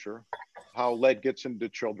exposure, how lead gets into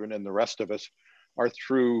children and the rest of us, are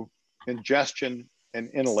through ingestion and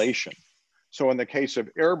inhalation. So in the case of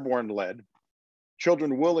airborne lead,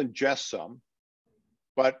 children will ingest some,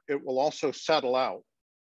 but it will also settle out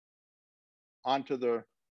onto the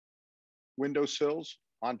windowsills,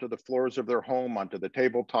 onto the floors of their home, onto the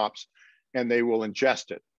tabletops, and they will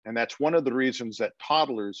ingest it. And that's one of the reasons that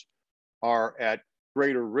toddlers are at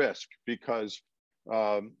greater risk, because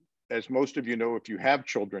as most of you know, if you have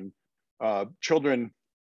children, children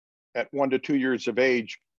at 1 to 2 years of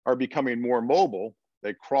age are becoming more mobile.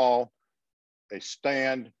 They crawl, they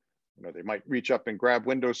stand, you know, they might reach up and grab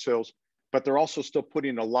windowsills, but they're also still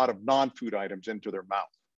putting a lot of non-food items into their mouth.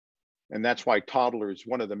 And that's why toddlers,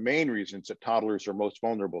 one of the main reasons that toddlers are most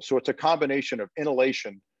vulnerable. So it's a combination of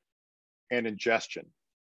inhalation and ingestion.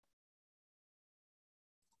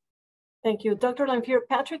 Thank you. Dr. Lanphear,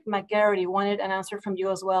 Patrick McGarity wanted an answer from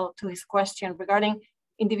you as well to his question regarding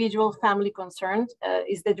individual family concerns.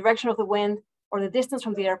 Is the direction of the wind or the distance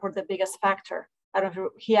from the airport the biggest factor? I don't know,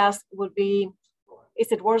 he asked,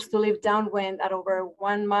 is it worse to live downwind at over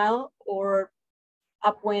 1 mile or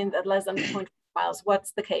upwind at less than 0.5 miles?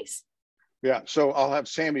 What's the case? Yeah, so I'll have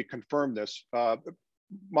Sammy confirm this.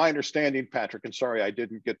 My understanding, Patrick, and sorry, I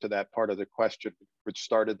didn't get to that part of the question, which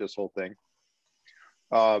started this whole thing.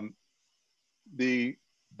 The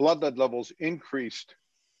blood lead levels increased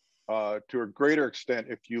to a greater extent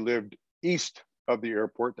if you lived east of the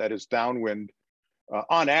airport, that is downwind,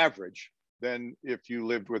 on average, than if you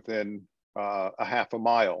lived within a half a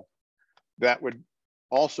mile. That would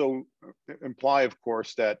also imply, of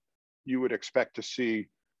course, that you would expect to see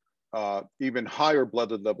even higher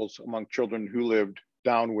blood lead levels among children who lived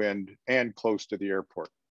downwind and close to the airport.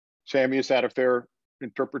 Sammy, is that a fair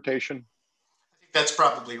interpretation? I think that's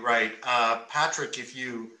probably right. Patrick, if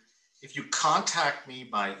you contact me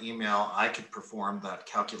by email, I could perform that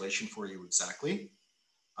calculation for you exactly.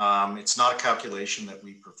 It's not a calculation that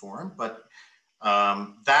we perform, but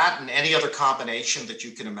that and any other combination that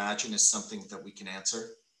you can imagine is something that we can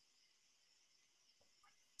answer.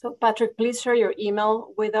 So Patrick, please share your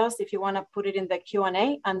email with us if you want to put it in the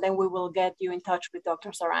Q&A, and then we will get you in touch with Dr.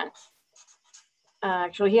 Zahran.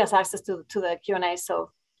 Actually, he has access to the Q&A. So,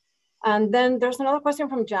 and then there's another question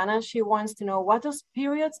from Jana. She wants to know, what does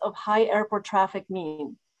periods of high airport traffic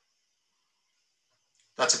mean?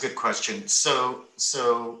 That's a good question. So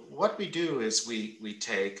what we do is we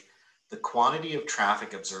take the quantity of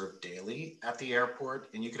traffic observed daily at the airport,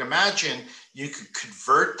 and you can imagine you could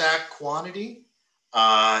convert that quantity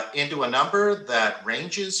into a number that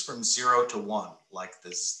ranges from 0 to 1, like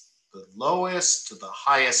the lowest to the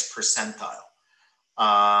highest percentile.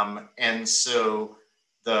 And so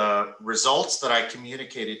the results that I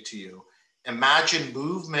communicated to you, imagine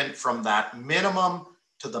movement from that minimum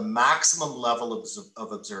to the maximum level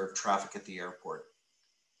of observed traffic at the airport.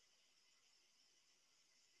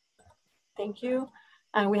 Thank you.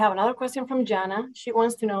 And we have another question from Jana. She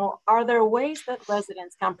wants to know, are there ways that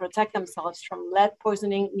residents can protect themselves from lead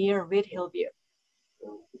poisoning near Reid-Hillview?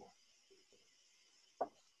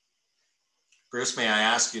 Bruce, may I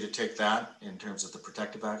ask you to take that in terms of the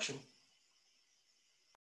protective action?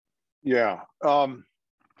 Yeah, so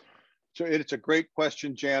it's a great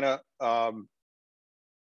question, Jana.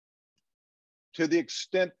 To the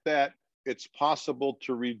extent that it's possible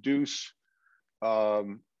to reduce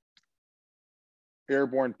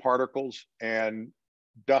airborne particles and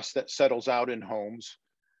dust that settles out in homes,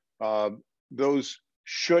 those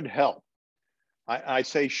should help. I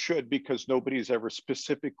say should because nobody's ever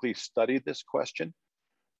specifically studied this question.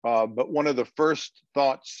 But one of the first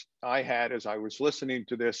thoughts I had as I was listening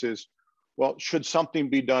to this is, well, should something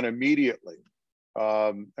be done immediately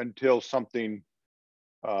until something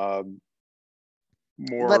more?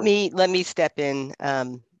 Let me step in.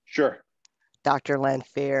 Sure. Dr.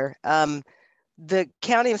 Lanphear. The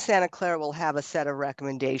County of Santa Clara will have a set of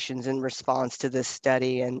recommendations in response to this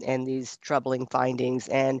study and these troubling findings,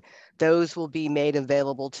 and those will be made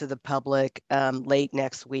available to the public late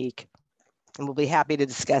next week. And we'll be happy to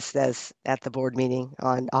discuss this at the board meeting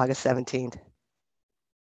on August 17th.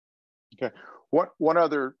 Okay. One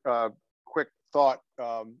other quick thought.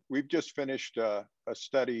 We've just finished a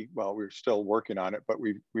study. Well, we're still working on it, but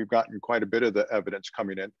we've gotten quite a bit of the evidence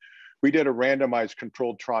coming in. We did a randomized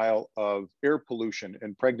controlled trial of air pollution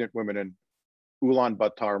in pregnant women in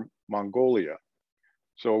Ulaanbaatar, Mongolia.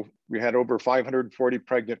 So we had over 540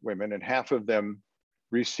 pregnant women, and half of them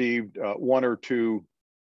received 1 or 2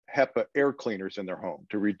 HEPA air cleaners in their home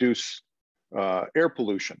to reduce air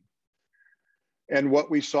pollution. And what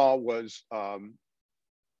we saw was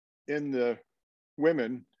in the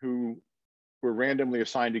women who were randomly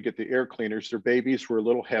assigned to get the air cleaners. Their babies were a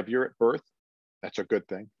little heavier at birth. That's a good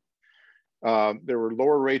thing. There were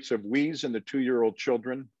lower rates of wheeze in the 2-year-old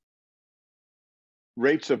children.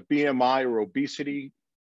 Rates of BMI or obesity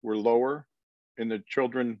were lower in the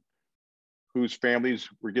children whose families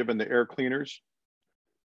were given the air cleaners.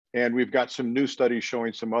 And we've got some new studies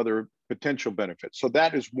showing some other potential benefits. So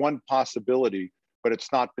that is one possibility, but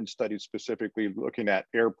it's not been studied specifically looking at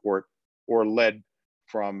airport or lead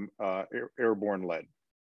from airborne lead.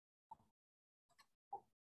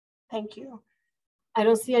 Thank you. I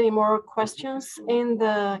don't see any more questions in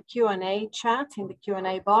the Q&A chat, in the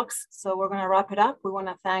Q&A box. So we're gonna wrap it up. We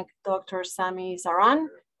wanna thank Dr. Sammy Zahran,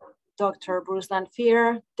 Dr. Bruce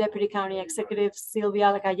Lanphear, Deputy County Executive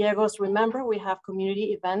Sylvia Gallegos. Remember, we have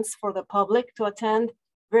community events for the public to attend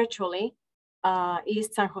virtually.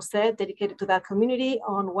 East San José, dedicated to that community,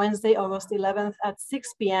 on Wednesday, August 11th at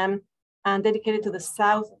 6 p.m. and dedicated to the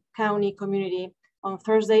South County community on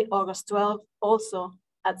Thursday, August 12th, also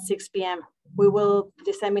at 6 p.m. We will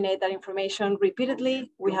disseminate that information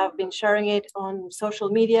repeatedly. We have been sharing it on social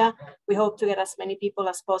media. We hope to get as many people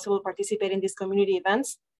as possible participate in these community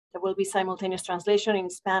events. There will be simultaneous translation in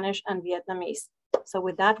Spanish and Vietnamese. So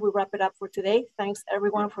with that, we wrap it up for today. Thanks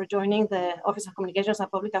everyone for joining the Office of Communications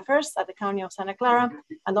and Public Affairs at the County of Santa Clara.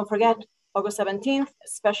 And don't forget, August 17th, a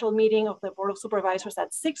special meeting of the Board of Supervisors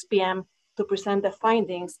at 6 p.m. to present the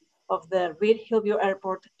findings of the Reid-Hillview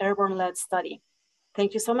Airport Airborne-led study.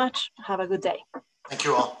 Thank you so much. Have a good day. Thank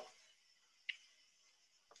you all.